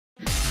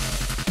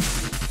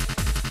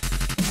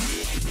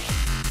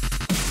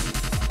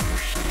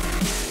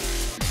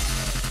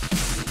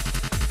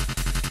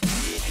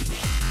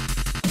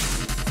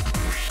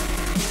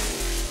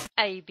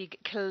A big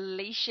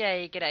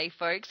cliche. G'day,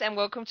 folks, and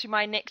welcome to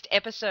my next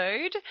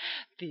episode,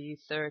 the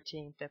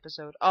 13th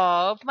episode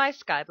of my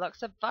Skyblock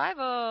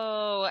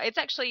Survival. It's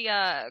actually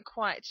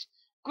quite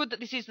good that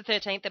this is the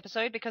 13th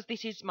episode because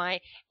this is my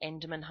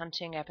Enderman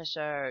hunting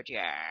episode.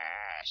 Yes.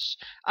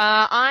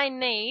 I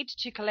need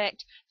to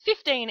collect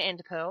 15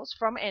 Ender Pearls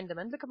from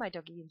Enderman. Look at my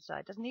doggy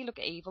inside. Doesn't he look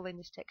evil in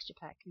this texture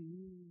pack?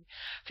 Ooh.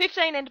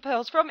 15 Ender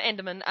Pearls from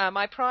Enderman.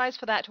 My prize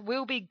for that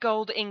will be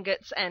gold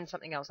ingots and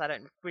something else I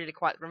don't really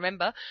quite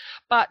remember.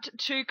 But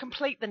to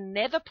complete the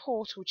Nether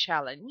Portal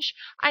challenge,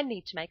 I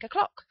need to make a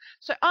clock.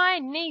 So I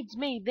needs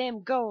me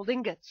them gold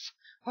ingots.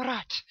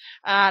 Alright,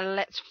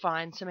 let's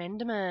find some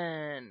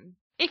Enderman.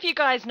 If you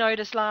guys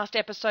noticed last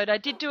episode, I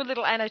did do a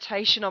little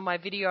annotation on my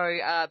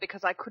video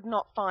because I could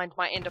not find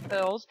my Ender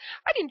Pearls.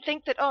 I didn't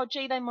think that, oh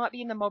gee, they might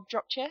be in the mob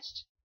drop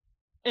chest.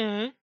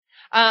 I'm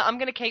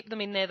going to keep them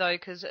in there though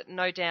because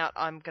no doubt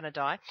I'm going to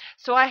die.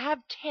 So I have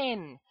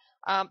 10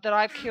 that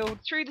I've killed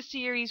through the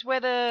series.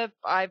 Whether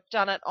I've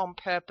done it on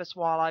purpose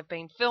while I've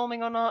been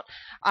filming or not,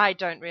 I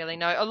don't really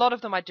know. A lot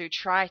of them I do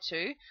try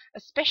to,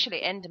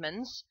 especially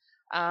Endermans.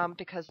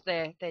 Because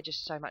they're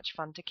just so much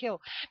fun to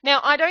kill. Now,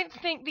 I don't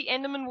think the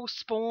Enderman will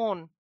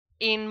spawn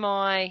in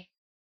my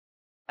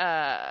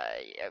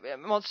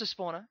monster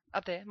spawner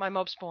up there, my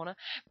mob spawner,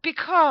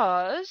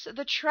 because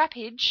the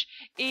trappage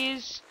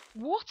is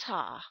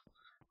water.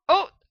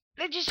 Oh,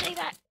 did you see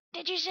that?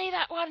 Did you see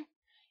that one?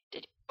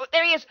 Oh,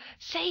 there he is.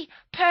 See?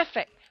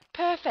 Perfect.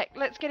 Perfect.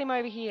 Let's get him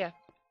over here.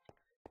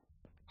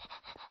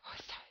 Oh,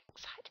 so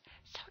excited.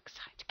 So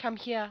excited. Come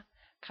here.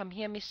 Come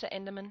here, Mr.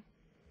 Enderman.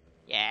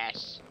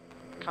 Yes.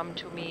 Come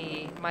to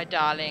me, my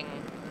darling.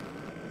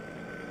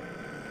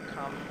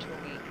 Come to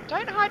me.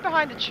 Don't hide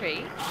behind the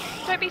tree.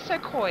 Don't be so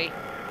coy.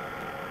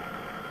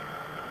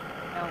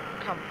 No,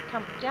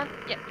 come down.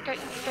 Yeah, go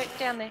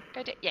down there.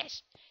 Go down.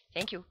 Yes.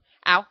 Thank you.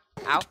 Ow,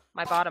 ow,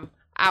 my bottom.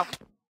 Ow.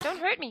 Don't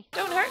hurt me.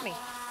 Don't hurt me.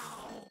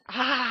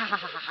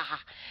 Ah,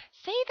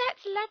 see,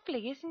 that's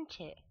lovely, isn't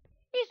it?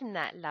 Isn't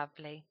that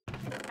lovely?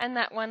 And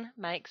that one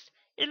makes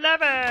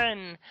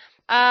 11!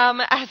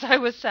 As I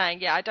was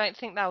saying, yeah, I don't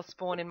think they'll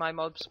spawn in my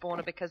mob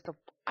spawner because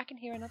I can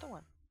hear another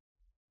one.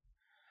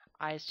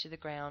 Eyes to the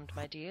ground,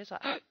 my dears.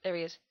 There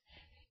he is.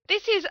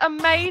 This is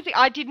amazing.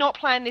 I did not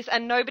plan this,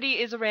 and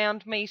nobody is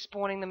around me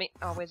spawning them in.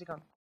 Oh, where's he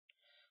gone?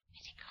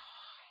 Where's he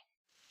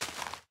gone?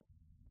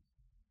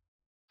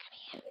 Come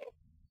here.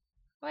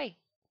 Wait.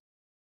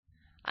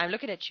 I'm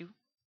looking at you.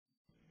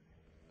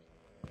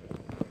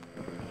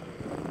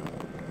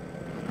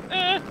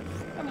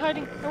 I'm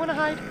hiding. I want to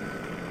hide.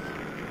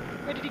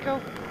 Where did he go?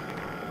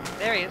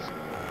 There he is.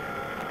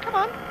 Come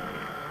on.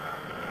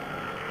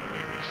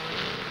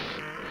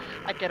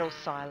 I get all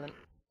silent.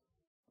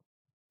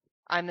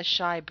 I'm the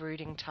shy,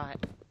 brooding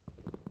type.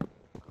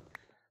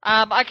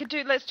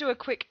 Let's do a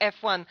quick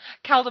F1.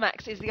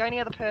 Caldamax is the only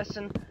other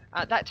person,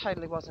 that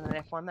totally wasn't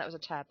an F1, that was a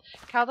tab.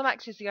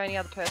 Caldamax is the only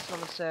other person on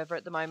the server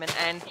at the moment,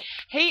 and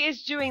he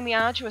is doing the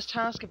arduous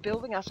task of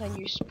building us a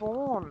new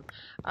spawn.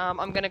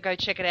 I'm going to go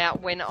check it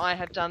out when I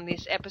have done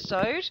this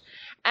episode,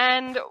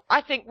 and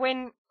I think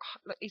when,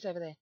 look, he's over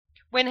there.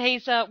 When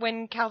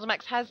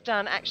Caldamax has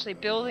done actually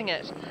building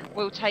it,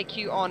 we'll take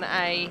you on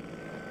a,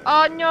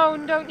 oh no,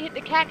 don't hit the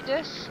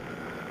cactus.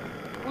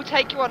 We'll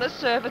take you on a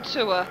server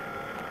tour.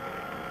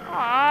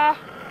 Ah,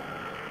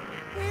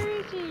 where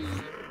is he?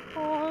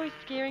 Oh, he's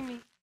scaring me.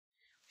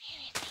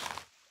 Where is he?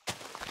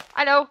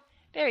 I know.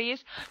 There he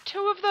is.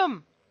 2 of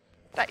them.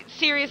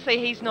 Seriously,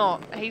 he's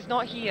not. He's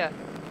not here.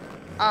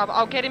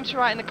 I'll get him to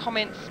write in the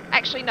comments.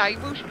 Actually, no.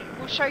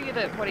 We'll show you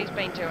what he's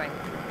been doing.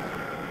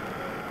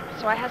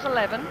 So I has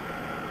 11.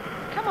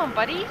 Come on,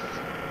 buddies.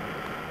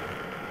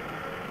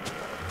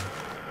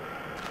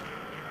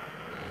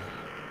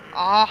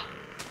 Ah,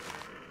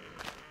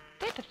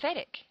 they're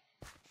pathetic.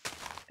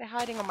 They're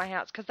hiding on my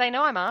house because they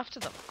know I'm after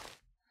them.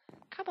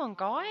 Come on,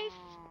 guys.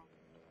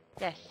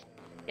 Yes.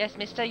 Yes,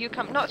 mister, you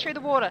come. Not through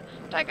the water.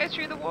 Don't go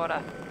through the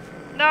water.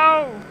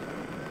 No!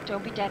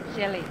 Don't be that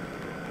silly.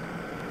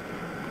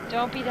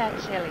 Don't be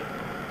that silly.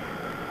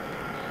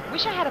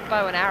 Wish I had a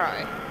bow and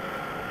arrow.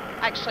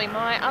 Actually,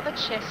 my other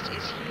chest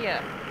is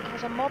here.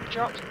 There's a mob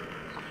dropped.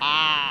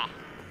 Ah!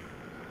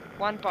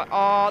 One bow.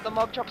 Oh, the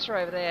mob drops are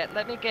over there.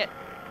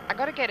 I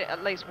gotta get it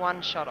at least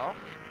one shot off.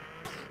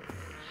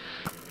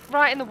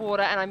 Right in the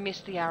water, and I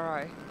missed the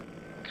arrow.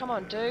 Come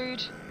on,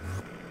 dude.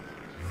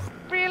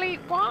 Really?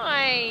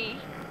 Why?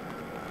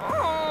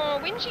 Oh,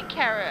 whingy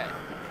carrot.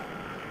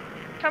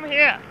 Come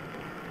here.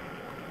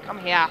 Come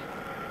here.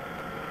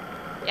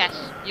 Yes,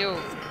 you.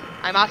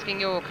 I'm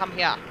asking you, come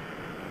here.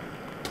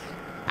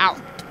 Ow,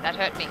 that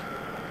hurt me.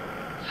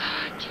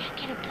 Did I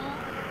get a ball?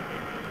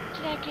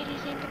 Did I get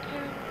his ender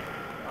pearl?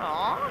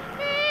 Aw,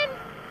 man.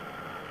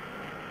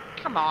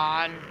 Come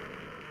on.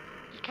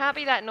 You can't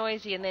be that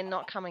noisy and then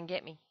not come and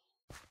get me.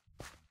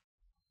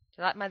 Do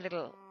you like my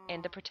little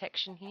ender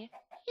protection here?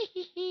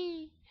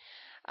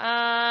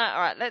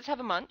 Alright, let's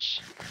have a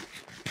munch.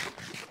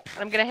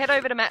 And I'm going to head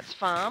over to Matt's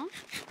farm.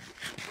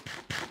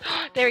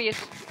 There he is.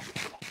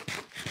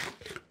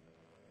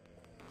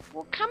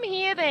 Well, come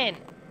here then.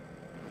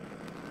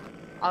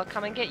 I'll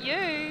come and get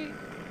you.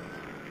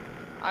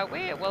 I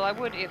will. Well, I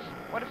would if...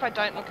 What if I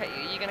don't look at you?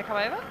 Are you going to come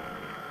over?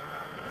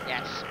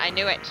 Yes, I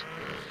knew it.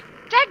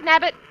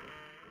 Dagnabbit!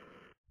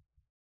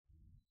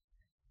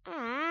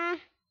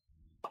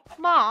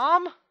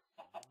 Mom!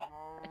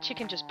 A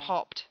chicken just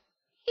popped.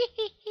 Where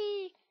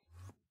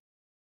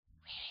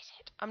is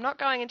it? I'm not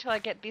going until I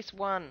get this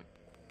one.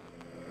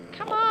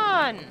 Come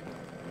on!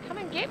 Come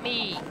and get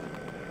me.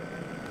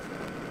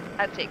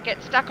 That's it.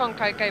 Get stuck on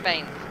cocoa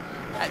beans.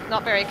 That's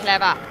not very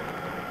clever.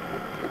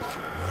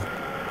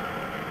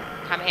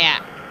 Come here.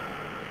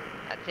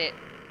 That's it.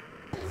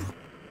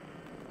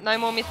 No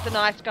more Mr.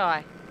 Nice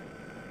Guy.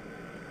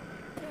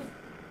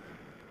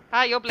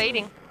 Ah, you're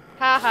bleeding.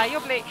 Ha ha, you're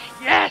bleeding.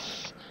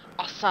 Yes!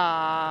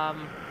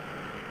 Awesome.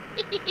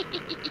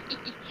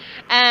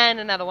 And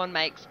another one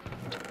makes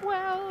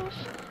 12.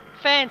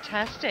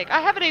 Fantastic.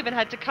 I haven't even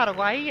had to cut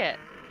away yet.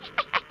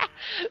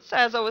 So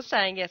as I was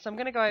saying, yes, I'm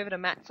going to go over to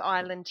Matt's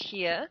island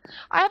here.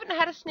 I haven't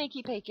had a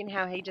sneaky peek in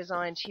how he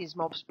designed his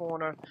mob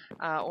spawner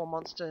or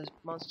monster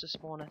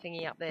spawner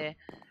thingy up there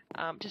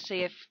to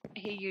see if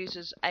he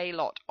uses a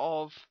lot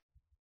of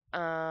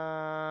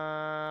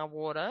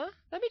water.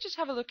 Let me just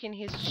have a look in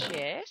his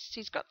chest.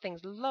 He's got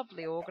things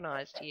lovely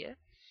organised here.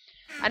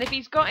 And if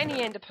he's got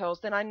any ender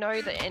pearls, then I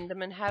know that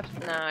endermen have...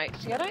 No,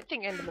 see, I don't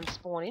think endermen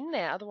spawn in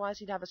there. Otherwise,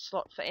 he'd have a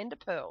slot for ender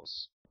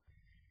pearls.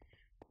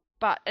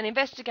 But an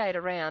investigate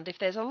around, if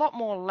there's a lot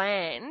more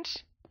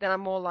land, then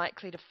I'm more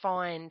likely to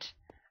find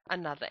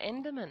another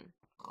enderman.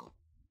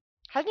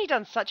 Hasn't he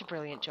done such a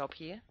brilliant job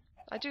here?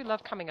 I do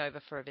love coming over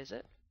for a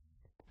visit.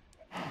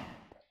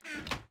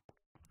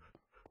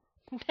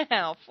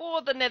 Now,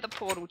 for the Nether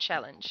Portal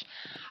challenge,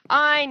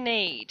 I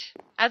need,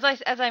 as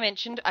I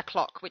mentioned, a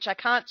clock, which I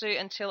can't do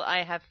until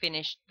I have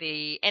finished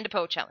the Ender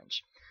Pearl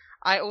challenge.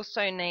 I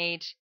also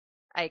need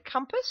a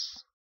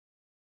compass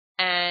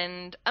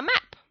and a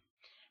map.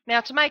 Now,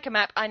 to make a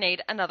map, I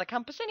need another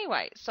compass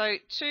anyway. So,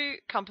 2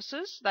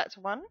 compasses, that's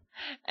 1,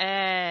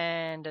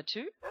 and a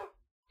 2.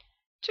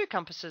 2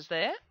 compasses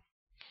there.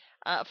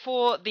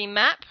 For the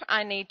map,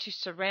 I need to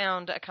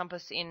surround a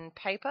compass in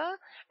paper, and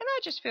I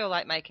just feel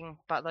like making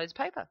buttloads of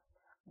paper.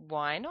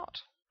 Why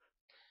not?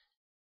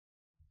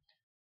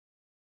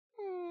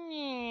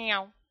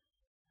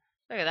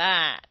 Look at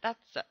that.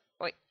 That's a...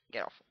 Wait,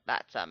 get off.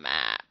 That's a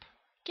map.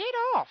 Get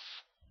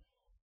off.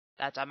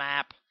 That's a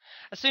map.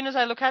 As soon as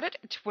I look at it,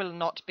 it will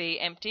not be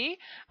empty.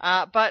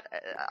 But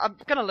I'm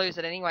going to lose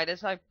it anyway.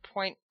 There's no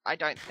point, I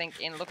don't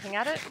think, in looking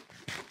at it.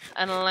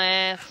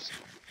 Unless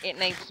it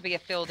needs to be a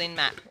filled-in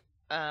map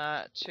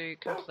to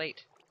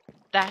complete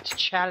that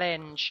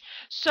challenge.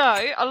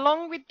 So,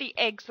 along with the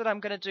eggs that I'm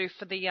going to do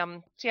for the...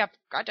 See, I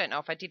don't know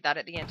if I did that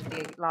at the end of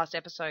the last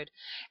episode.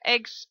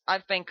 Eggs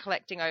I've been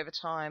collecting over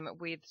time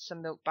with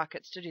some milk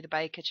buckets to do the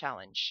baker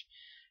challenge.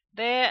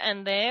 There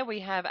and there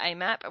we have a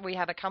map, we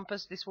have a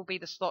compass. This will be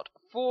the slot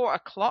 4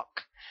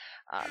 o'clock.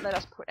 Let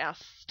us put our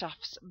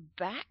stuffs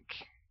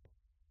back.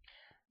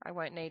 I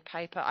won't need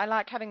paper. I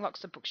like having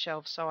lots of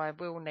bookshelves, so I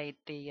will need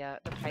the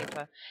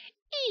paper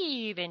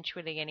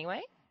eventually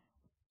anyway.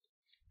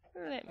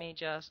 Let me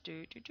just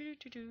do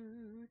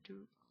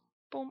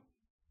boom.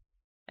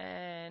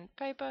 And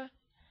paper,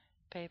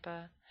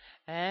 paper,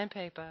 and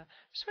paper.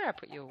 I swear I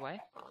put you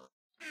away.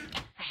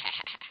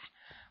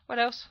 What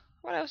else?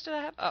 What else did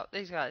I have? Oh,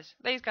 these guys.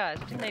 These guys.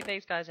 Didn't need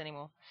these guys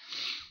anymore.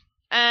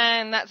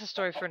 And that's a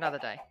story for another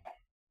day.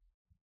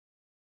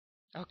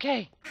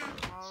 Okay.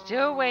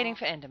 Still waiting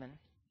for enderman.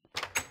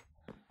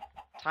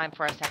 Time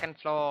for a second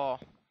floor.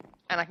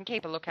 And I can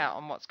keep a lookout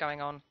on what's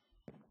going on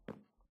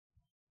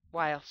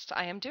whilst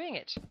I am doing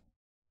it.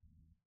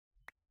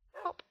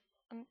 Hop.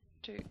 1,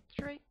 2,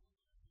 3.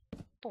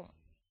 Boom.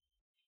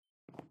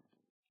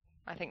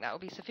 I think that will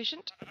be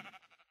sufficient.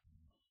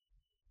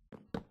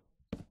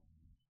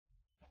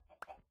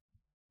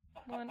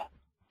 1,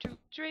 2,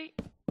 3.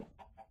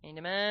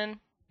 Enderman.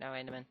 No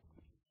enderman.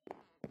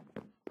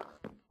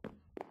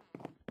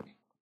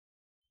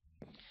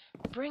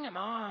 Bring 'em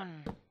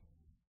on.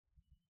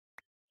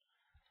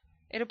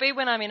 It'll be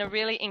when I'm in a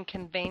really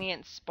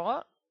inconvenient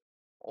spot,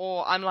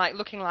 or I'm like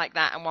looking like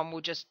that and one will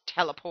just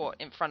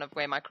teleport in front of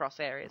where my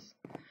crosshair is.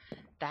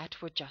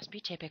 That would just be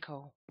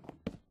typical.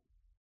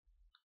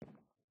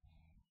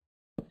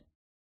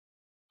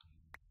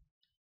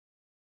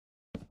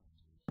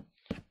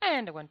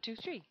 And a 1, 2,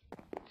 3.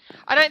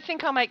 I don't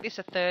think I'll make this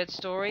a third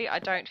story. I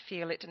don't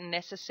feel it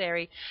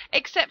necessary,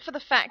 except for the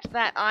fact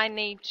that I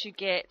need to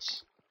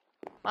get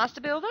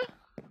Master Builder.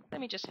 Let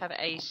me just have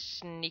a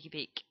sneaky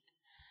peek.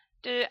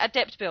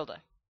 Adept Builder.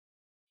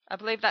 I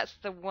believe that's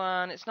the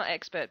one. It's not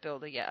Expert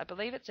Builder yet. I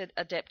believe it's an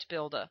Adept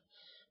Builder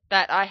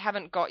that I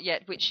haven't got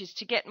yet, which is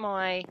to get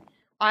my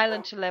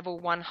island to level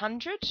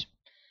 100.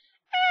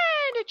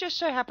 And it just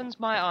so happens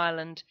my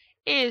island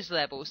is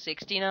level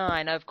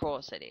 69. Of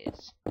course it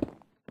is.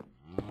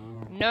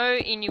 No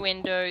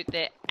innuendo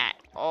there at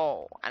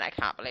all. And I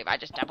can't believe I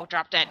just double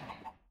dropped it.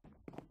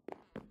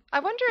 I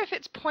wonder if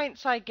it's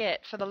points I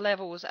get for the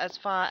levels as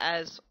far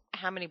as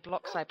how many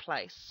blocks I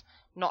place,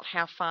 not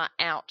how far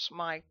out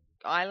my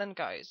island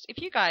goes. If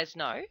you guys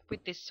know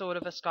with this sort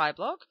of a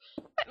skyblock,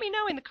 let me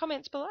know in the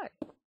comments below.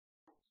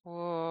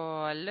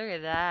 Oh, look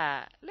at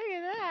that. Look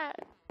at that.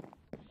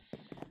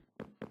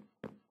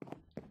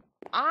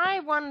 I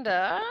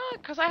wonder,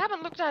 because I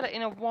haven't looked at it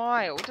in a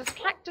while, does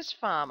Cactus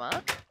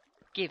Farmer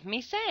give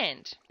me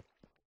sand?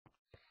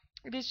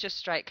 It is just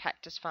straight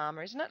Cactus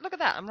Farmer, isn't it? Look at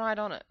that, I'm right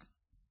on it.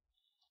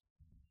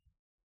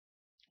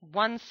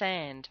 1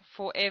 sand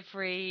for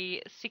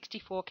every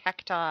 64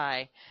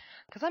 cacti,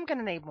 because I'm going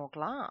to need more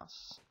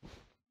glass.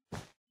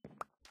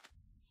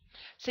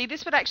 See,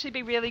 this would actually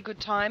be really good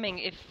timing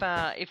if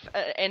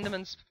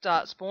Endermen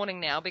start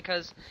spawning now,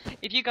 because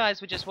if you guys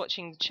were just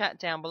watching the chat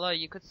down below,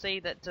 you could see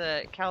that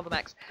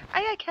Caldamax,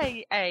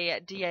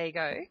 aka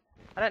Diego,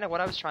 I don't know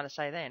what I was trying to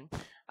say then,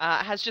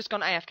 has just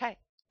gone AFK.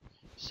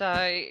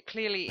 So,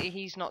 clearly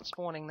he's not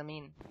spawning them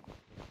in.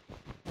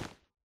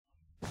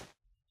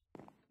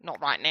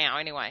 Not right now,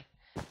 anyway.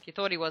 If you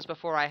thought he was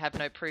before, I have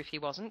no proof he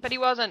wasn't, but he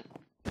wasn't.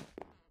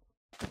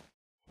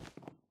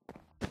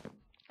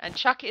 And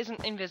Chuck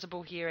isn't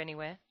invisible here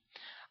anywhere.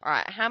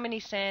 Alright, how many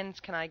sands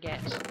can I get?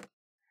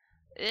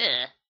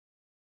 Ugh.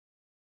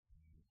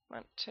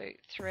 1, 2,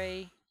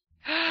 3.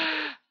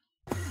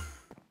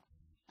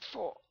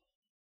 4.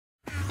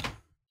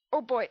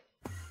 Oh boy.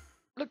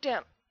 Look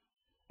down.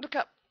 Look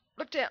up.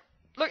 Look down.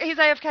 Look, he's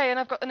AFK and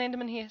I've got an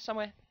Enderman here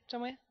somewhere.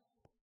 Somewhere.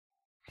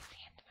 Where's the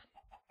Enderman?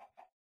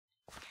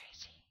 Where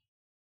is he?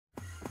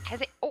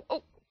 Has it? Oh,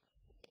 oh.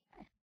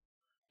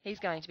 He's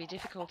going to be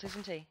difficult,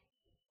 isn't he?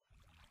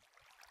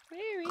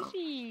 Where is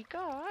he,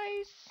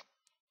 guys?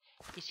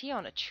 Is he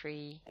on a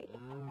tree?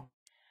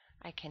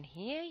 I can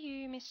hear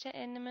you, Mr.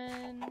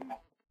 Enderman.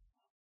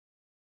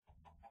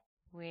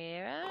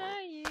 Where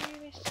are you,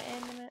 Mr.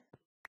 Enderman?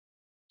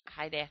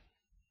 Hi there.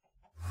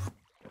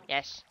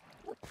 Yes.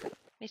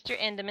 Mr.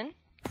 Enderman,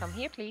 come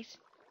here, please.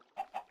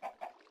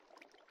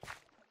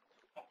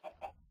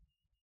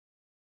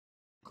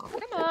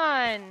 Come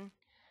on.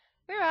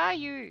 Where are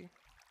you?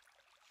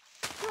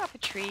 You're up a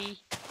tree.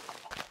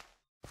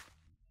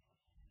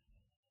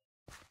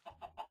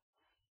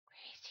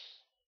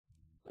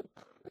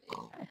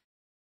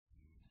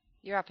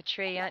 You're up a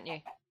tree, aren't you?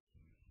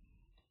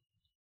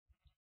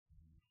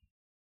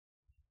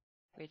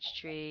 Which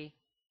tree?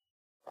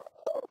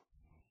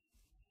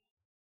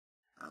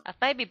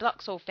 Maybe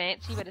block's all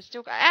fancy, but it's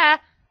still got...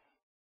 Ah!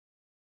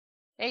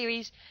 There he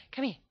is.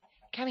 Come here.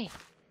 Come here.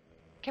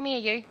 Come here,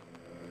 you.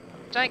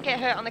 Don't get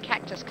hurt on the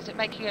cactus, because it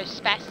makes you go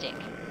spastic.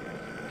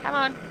 Come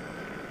on.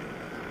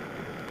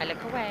 I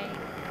look away.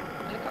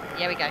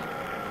 Here we go.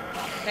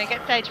 Don't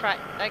get stage fright.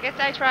 Don't get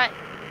stage fright.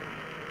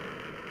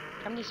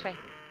 Come this way.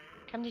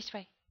 Come this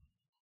way.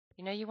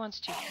 You know you want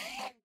to.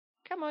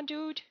 Come on,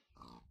 dude.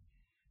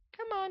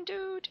 Come on,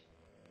 dude.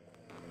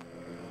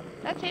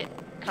 That's it.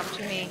 Come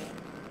to me.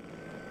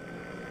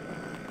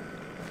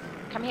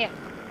 Come here.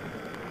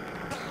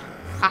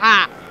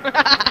 Haha!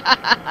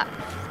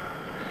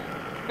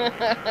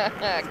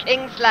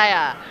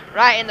 Kingslayer!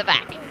 Right in the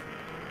back.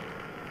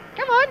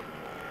 Come on.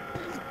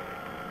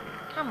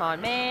 Come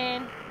on,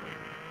 man.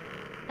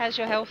 How's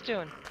your health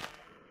doing?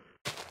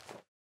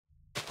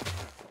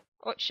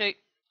 Oh, shoot.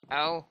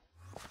 Oh.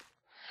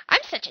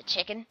 I'm such a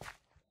chicken.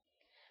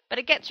 But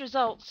it gets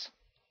results.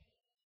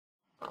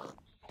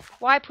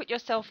 Why put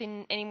yourself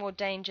in any more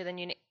danger than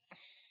you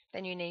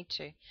need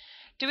to?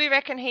 Do we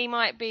reckon he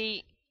might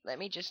be... Let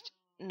me just...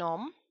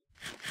 Nom.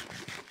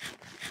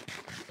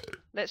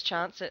 Let's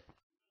chance it.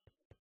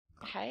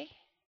 Okay.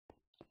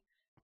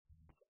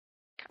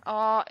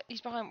 Oh,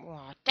 he's behind...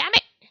 Oh, damn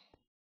it!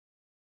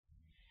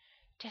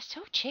 They're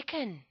so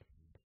chicken.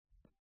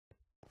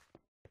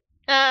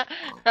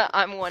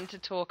 I'm one to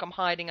talk. I'm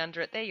hiding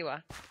under it. There you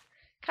are.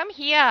 Come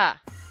here.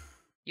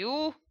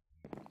 You.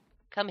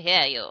 Come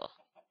here, you.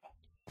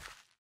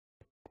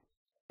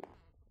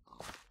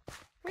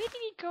 Where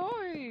did he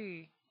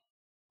go?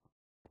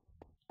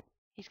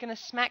 He's going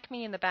to smack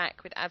me in the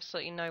back with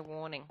absolutely no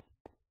warning.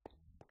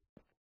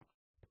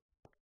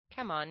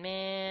 Come on,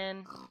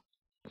 man.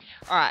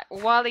 Alright,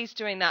 while he's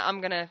doing that,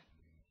 I'm going to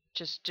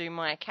just do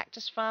my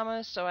cactus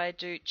farmer. So I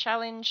do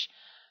challenge,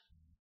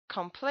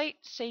 complete,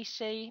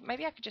 CC.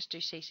 Maybe I could just do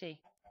CC.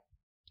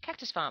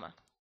 Cactus farmer.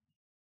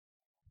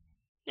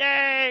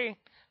 Yay!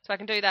 So I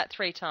can do that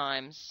 3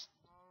 times.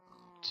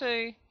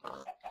 2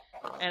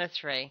 and a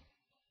 3.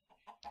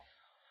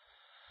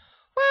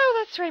 Well,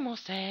 that's 3 more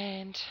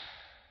sand.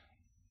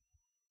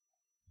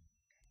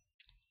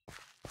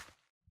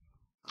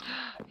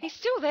 He's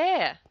still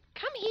there.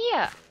 Come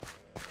here.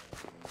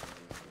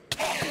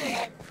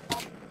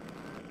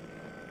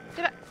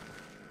 Did I...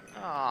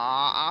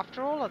 Aw,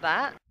 after all of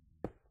that.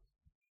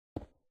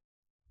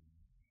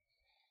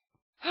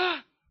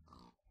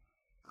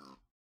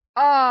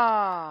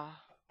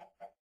 Ah.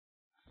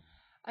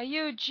 Are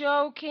you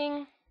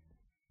joking?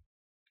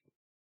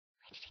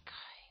 Where did he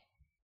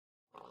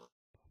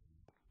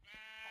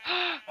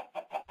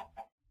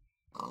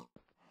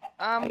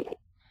go?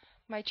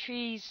 My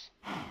trees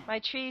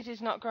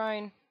is not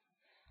grown.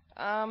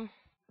 There's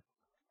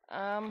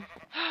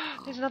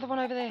another one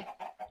over there.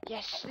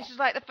 Yes, this is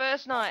like the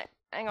first night.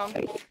 Hang on.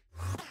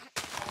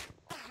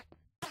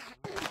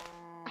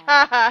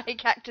 Haha, he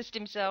cactused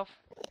himself.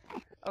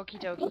 Okie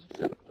dokie.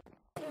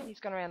 He's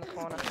gone around the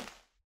corner.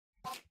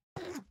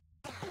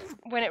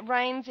 When it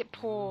rains, it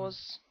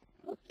pours.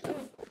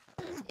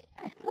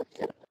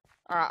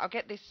 Alright, I'll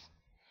get this.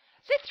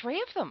 Is there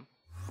 3 of them?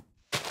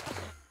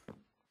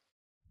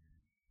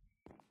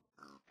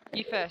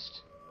 You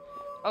first.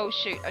 Oh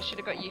shoot, I should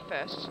have got you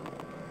first.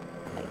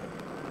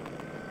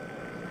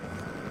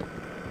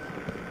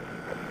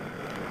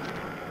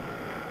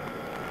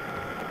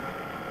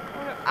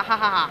 Oh, no.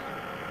 Ahaha.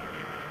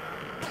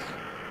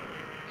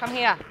 Come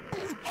here.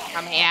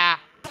 Come here.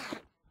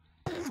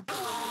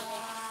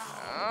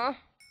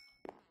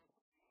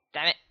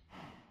 Damn it.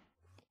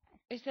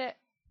 Is there...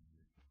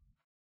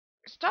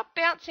 Stop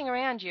bouncing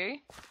around, you.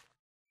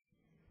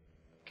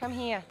 Come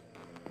here.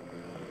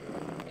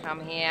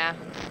 Come here.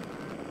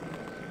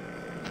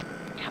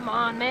 Come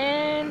on,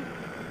 man.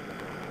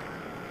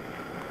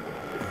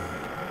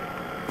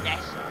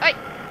 Yes. Hey!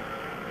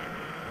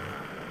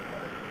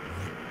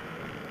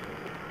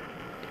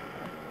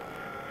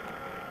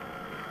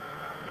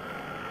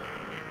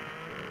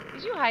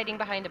 Is you hiding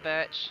behind a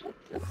birch?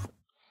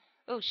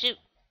 Oh, shoot.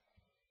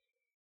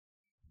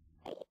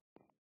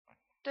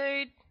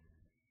 Dude.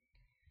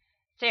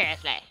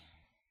 Seriously.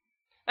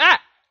 Ah!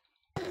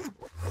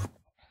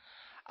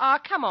 Aw,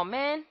 come on,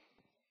 man.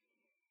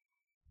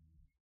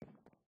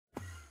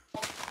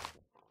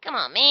 Come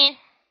on, man.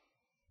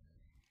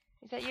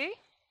 Is that you?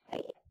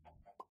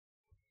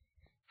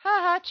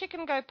 Haha,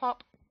 chicken go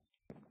pop.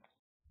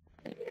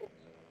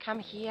 Come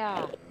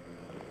here.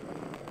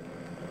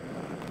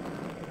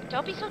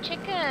 Don't be so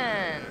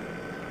chicken.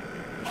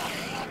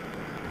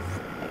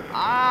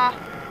 Ah.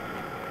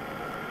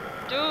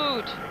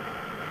 Dude.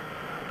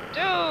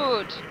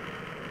 Dude.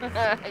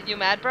 You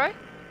mad, bro?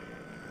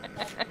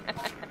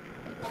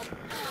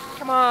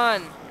 Come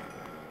on.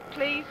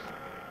 Please.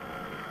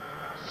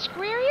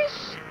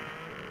 Squarius?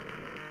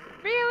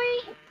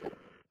 Really?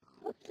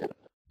 Oh, there's another one.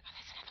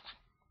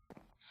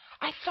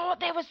 I thought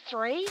there was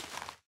 3.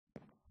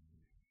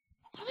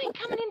 Why are they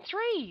coming in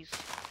 3s?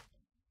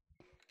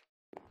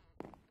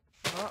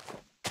 Oh.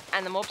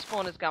 And the mob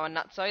spawner's going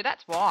nuts, so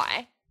that's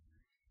why.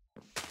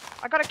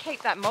 I gotta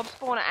keep that mob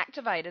spawner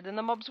activated and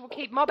the mobs will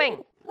keep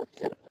mobbing. Where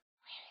is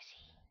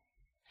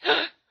he?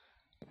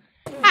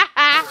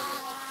 Ah,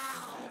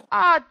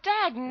 oh,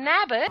 dag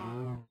nabbit.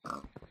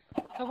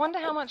 I wonder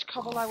how much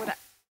cobble I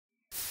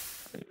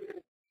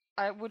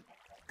would...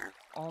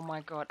 Oh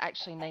my god,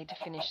 actually need to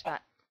finish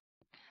that.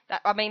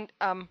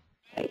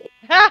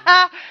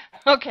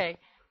 Okay.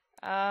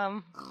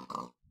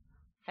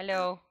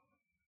 Hello.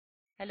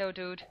 Hello,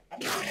 dude.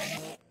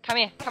 Come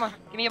here, come on.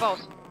 Give me your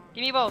balls.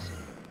 Give me your balls.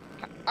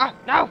 Oh,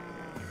 no! Where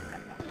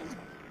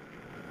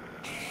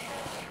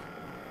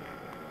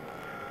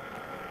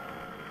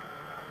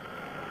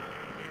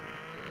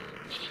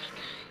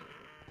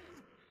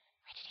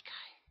did he go?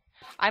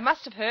 I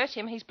must have hurt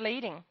him. He's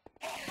bleeding.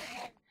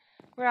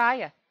 Where are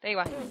you? There you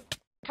are.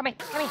 Come here.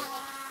 Come here.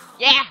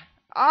 Yeah!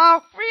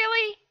 Oh,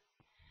 really?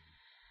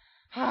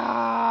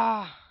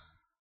 Ah.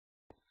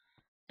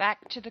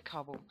 Back to the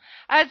cobble.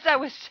 As I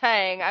was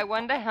saying, I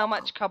wonder how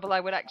much cobble I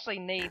would actually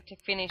need to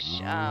finish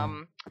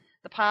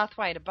the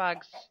pathway to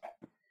Bugs.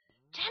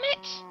 Damn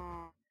it!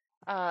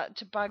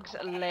 To Bugs'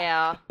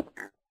 lair.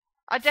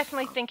 I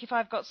definitely think if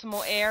I've got some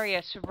more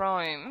area to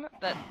roam,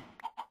 that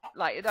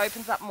like it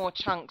opens up more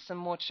chunks and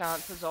more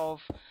chances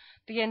of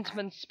the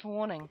Enderman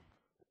spawning.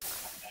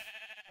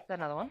 Is that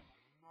another one?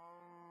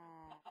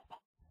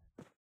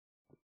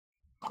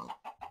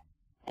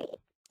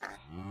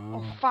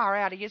 Oh, far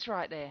out, he is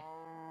right there.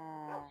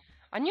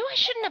 I knew I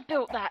shouldn't have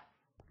built that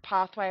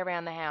pathway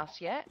around the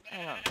house yet.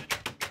 Hang on.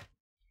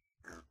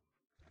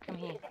 Come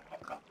here.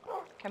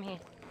 Come here.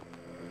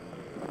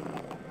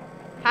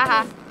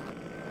 Haha.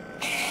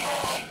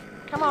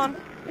 Come on.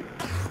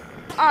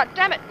 Oh,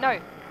 damn it. No.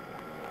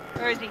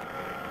 Where is he?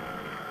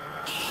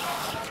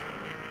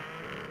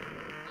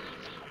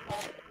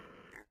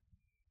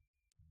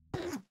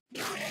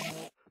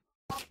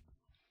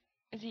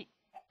 Is he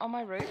on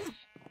my roof?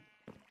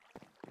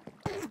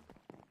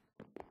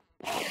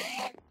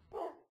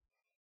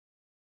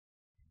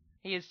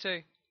 He is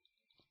too.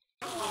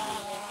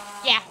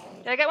 Yeah.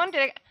 Did I get one?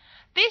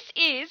 This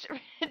is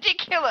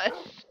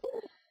ridiculous.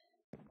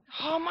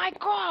 Oh my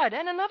god.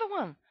 And another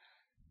one.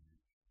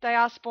 They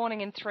are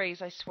spawning in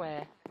 3s, I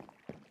swear.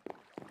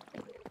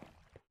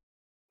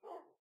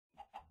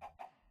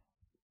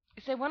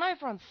 Is there one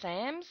over on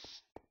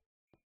Sam's?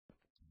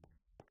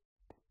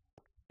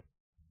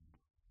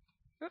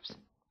 Oops.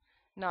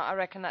 No, I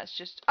reckon that's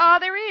just... Oh,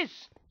 there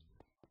is!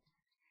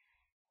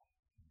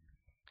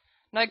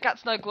 No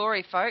guts, no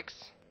glory,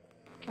 folks.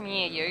 Come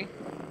here, you.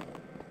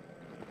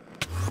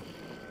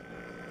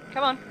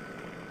 Come on.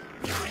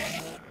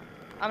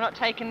 I'm not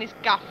taking this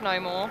guff no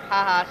more.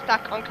 Haha,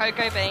 stuck on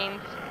cocoa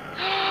beans.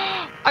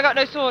 I got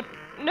no sword.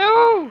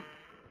 No!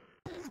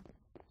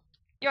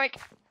 Yoink.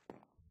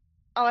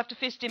 I'll have to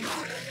fist him.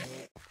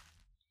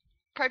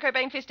 Cocoa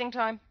bean fisting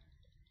time.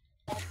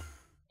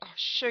 Oh,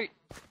 shoot.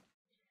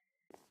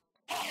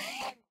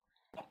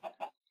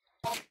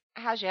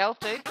 How's your health,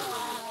 dude?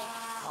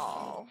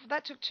 Oh,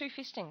 that took 2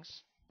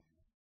 fistings.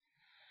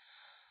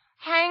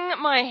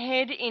 Hang my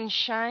head in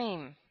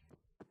shame.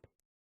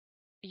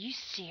 Are you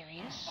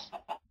serious?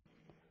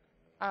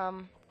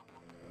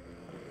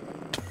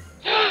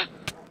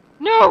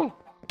 No!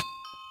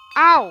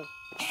 Ow!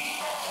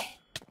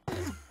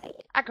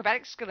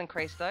 Acrobatic skill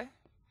increase, though.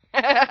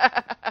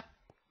 I'll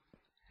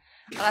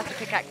have to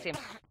pickaxe him.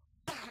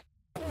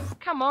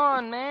 Come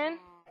on, man.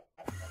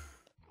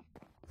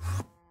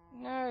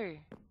 No.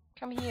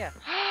 Come here.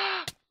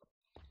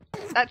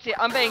 That's it.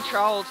 I'm being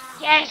trolled.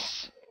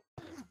 Yes!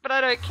 But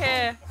I don't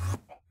care.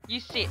 You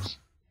sit.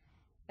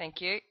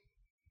 Thank you.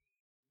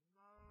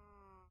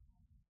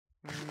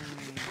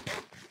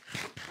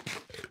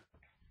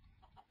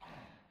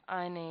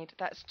 I need...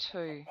 That's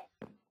 2.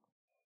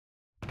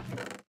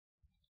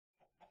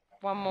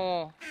 1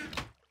 more.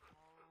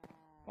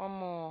 1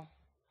 more.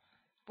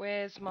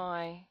 Where's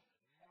my...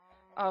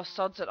 Oh,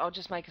 sods it. I'll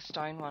just make a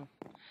stone one.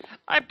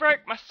 I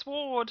broke my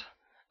sword.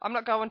 I'm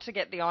not going to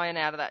get the iron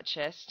out of that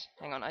chest.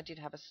 Hang on, I did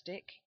have a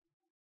stick.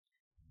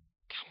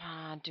 Come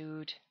on,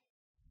 dude.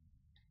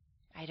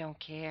 I don't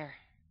care.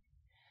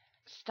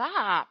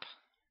 Stop.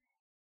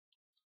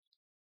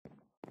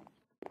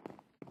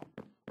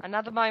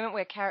 Another moment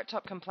where Carrot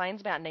Top complains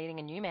about needing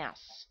a new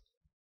mouse.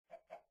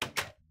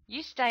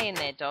 You stay in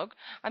there, dog.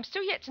 I'm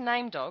still yet to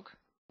name dog,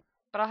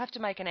 but I'll have to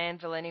make an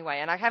anvil anyway,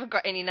 and I haven't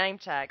got any name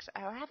tags.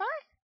 Oh, have I?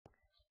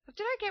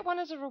 Did I get one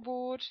as a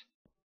reward?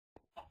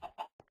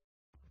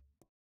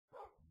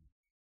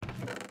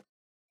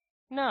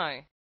 No.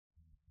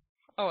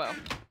 Oh well.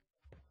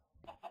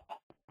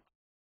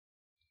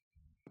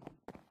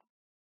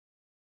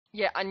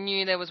 Yeah, I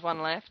knew there was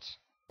one left.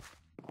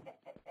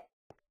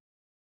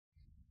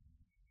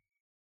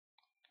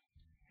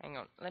 Hang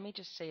on, let me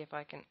just see if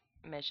I can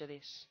measure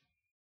this.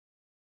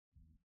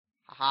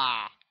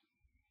 Aha!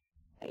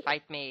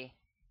 Fight me.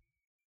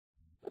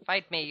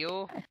 Fight me,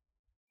 you.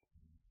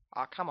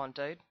 Oh, come on,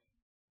 dude.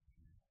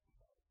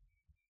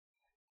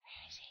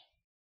 Where is he?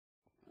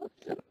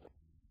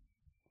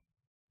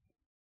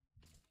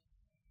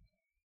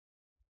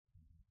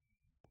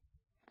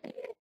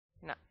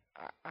 No,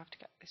 I have to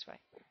go this way.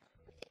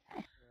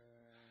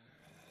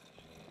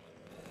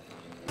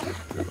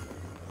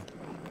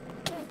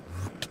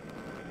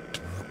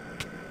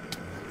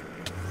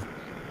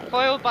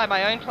 Foiled by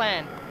my own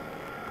plan.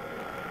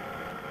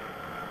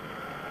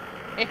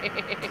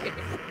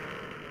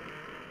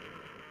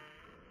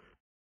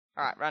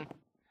 Alright, run.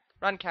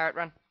 Run, Carrot,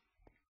 run.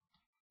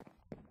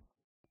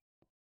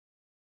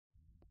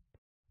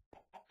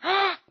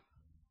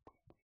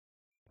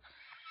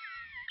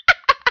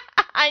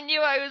 I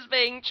knew I was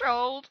being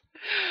trolled.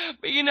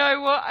 But you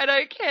know what? I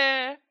don't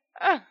care.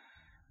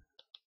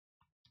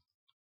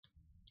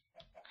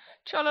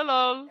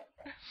 Trollolol.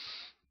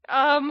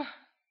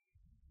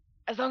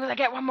 As long as I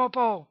get 1 more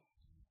ball.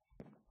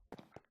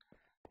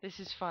 This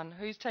is fun.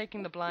 Who's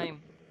taking the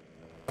blame?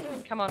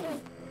 Come on.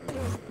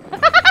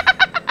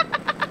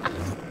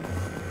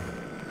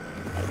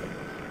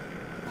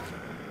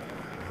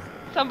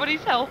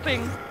 Somebody's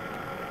helping.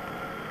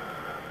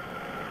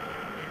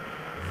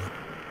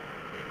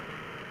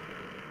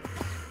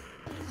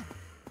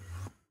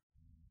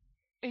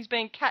 He's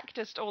being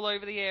cactused all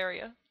over the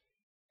area.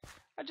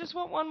 I just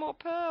want 1 more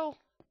pearl.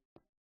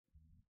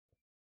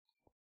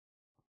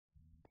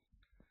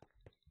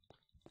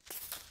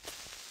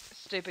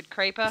 Stupid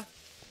creeper.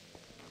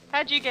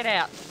 How'd you get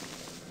out?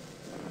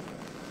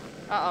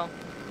 Uh-oh.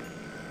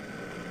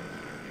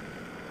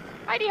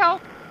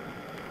 Hidey-ho!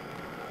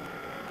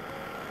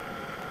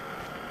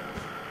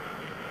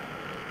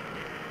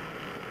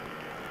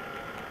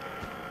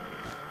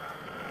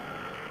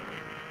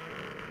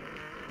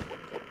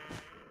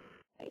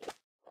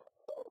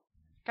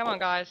 Come on,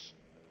 guys.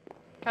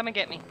 Come and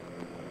get me.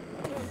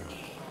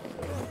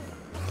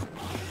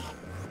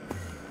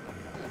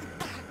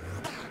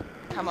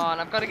 Come on,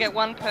 I've got to get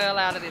 1 pearl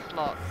out of this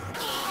lot.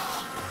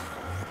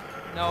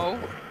 No.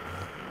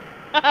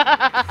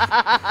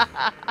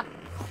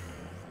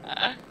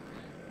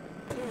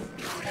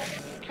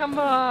 Come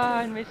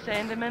on, Miss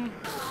Sanderman.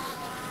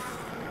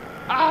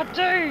 Ah, oh,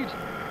 dude!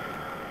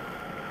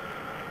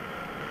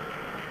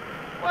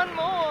 1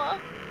 more!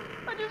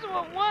 I just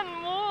want 1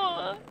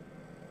 more!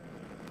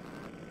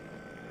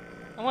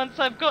 And once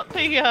I've got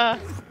the,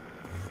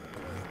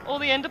 all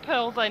the ender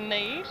pearls I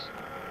need...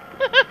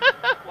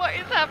 What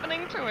is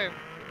happening to him?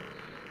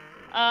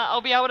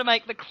 I'll be able to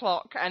make the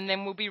clock, and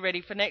then we'll be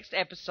ready for next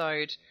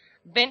episode.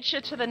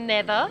 Venture to the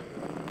nether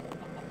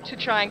to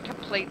try and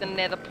complete the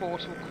nether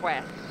portal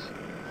quest.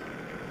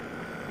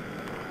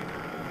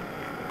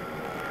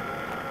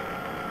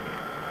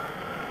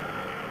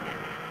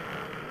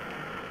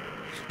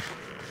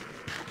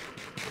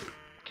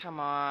 Come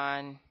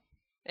on.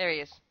 There he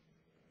is.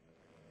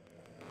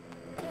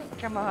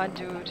 Come on,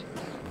 dude.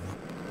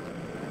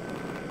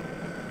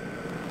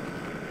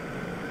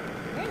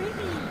 Where is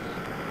he?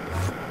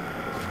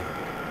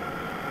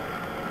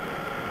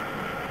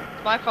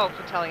 It's my fault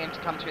for telling him to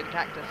come through the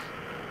cactus.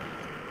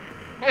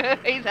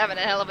 He's having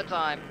a hell of a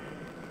time.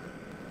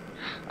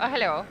 Oh,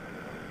 hello.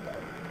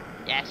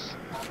 Yes.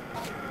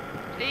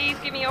 Please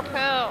give me your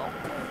pearl.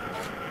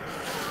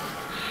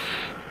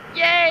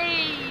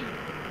 Yay!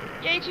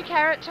 Yay to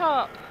Carrot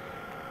Top.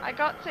 I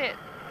got it.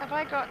 I've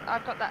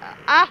got that.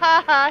 Ah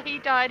ha ha! He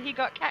died. He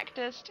got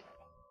cactused.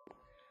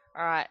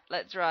 Alright,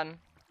 let's run.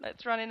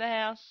 Let's run in the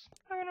house.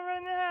 I want to run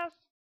in the house.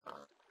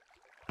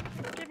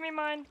 Give me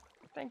mine.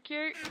 Thank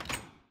you.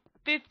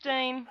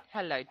 15.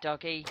 Hello,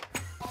 doggy.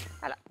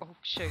 Hello. Oh,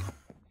 shoot.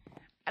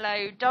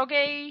 Hello,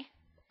 doggy.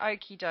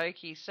 Okie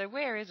dokie. So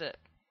where is it?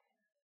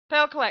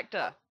 Pearl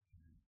collector.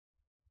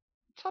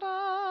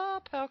 Ta-da!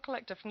 Pearl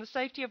collector from the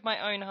safety of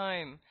my own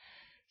home.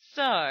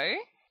 So...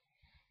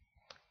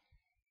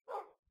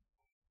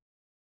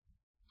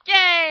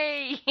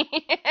 Yay!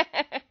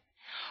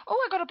 Oh,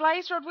 I got a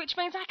blaze rod, which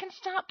means I can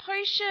start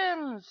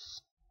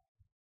potions.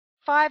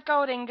 5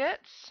 gold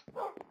ingots.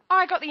 Oh,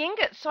 I got the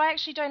ingots, so I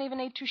actually don't even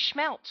need to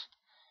smelt.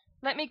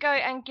 Let me go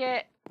and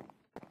get...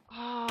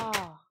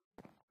 Oh.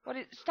 What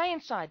is... Stay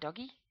inside,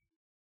 doggy.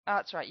 Oh,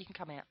 that's right, you can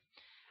come out.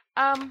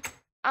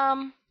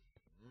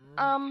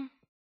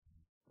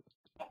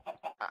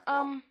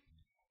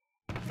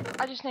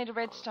 I just need a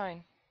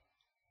redstone.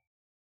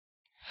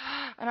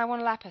 And I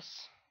want a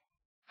lapis.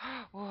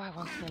 Oh, I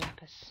want the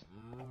lapis.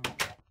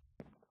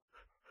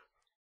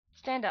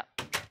 Stand up.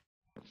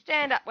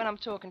 Stand up when I'm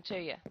talking to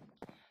you.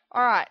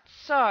 Alright,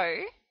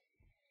 so...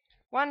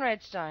 1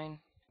 redstone.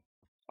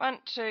 1,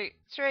 2,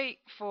 3,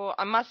 4.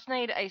 I must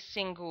need a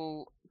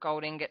single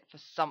gold ingot for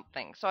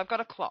something. So I've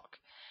got a clock.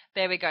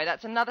 There we go.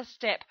 That's another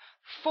step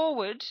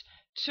forward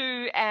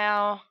to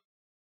our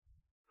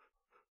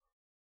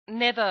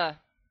nether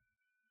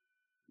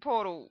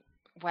portal.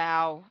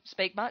 Wow.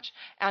 Speak much?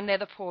 Our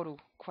nether portal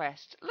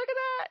quest. Look at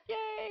that.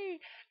 Yay.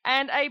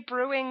 And a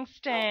brewing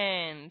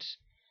stand.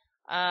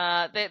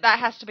 That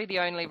has to be the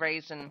only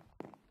reason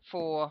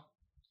for...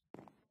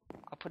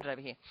 I'll put it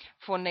over here.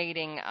 For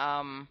needing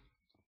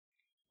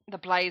the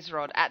blaze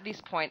rod at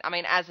this point. I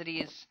mean, as it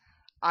is,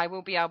 I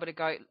will be able to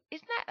go...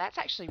 That's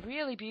actually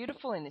really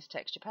beautiful in this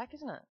texture pack,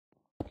 isn't it?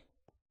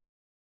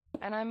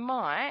 And I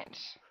might...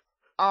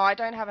 Oh, I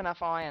don't have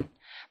enough iron.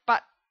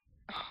 But...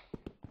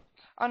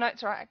 Oh, no,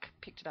 it's alright. I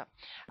picked it up.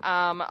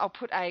 I'll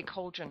put a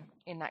cauldron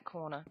in that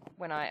corner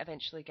when I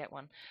eventually get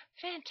one.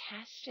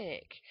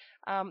 Fantastic.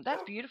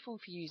 That's beautiful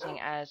for using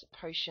as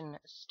potion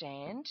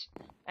stand.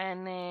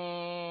 And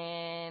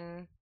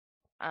then...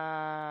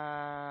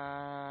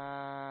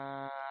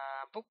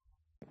 boop.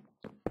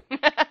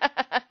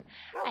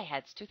 I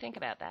had to think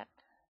about that.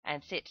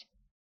 And sit.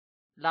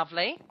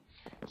 Lovely.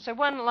 So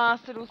one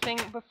last little thing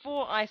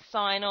before I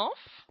sign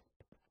off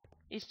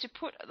is to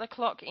put the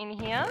clock in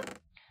here.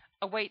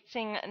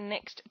 Awaiting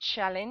next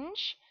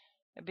challenge.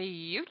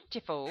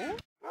 Beautiful.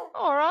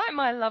 Alright,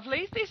 my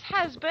lovelies, this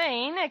has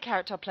been a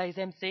Carrot Top Plays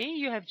MC.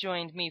 You have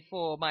joined me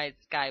for my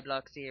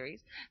Skyblock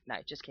series. No,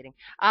 just kidding.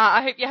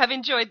 I hope you have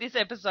enjoyed this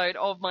episode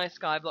of my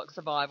Skyblock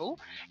Survival.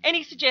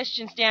 Any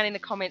suggestions down in the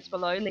comments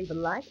below, leave a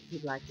like if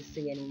you'd like to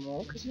see any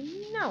more, because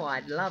you know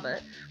I'd love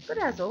it. But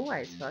as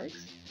always,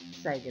 folks,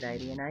 say good day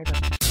to your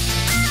neighbour.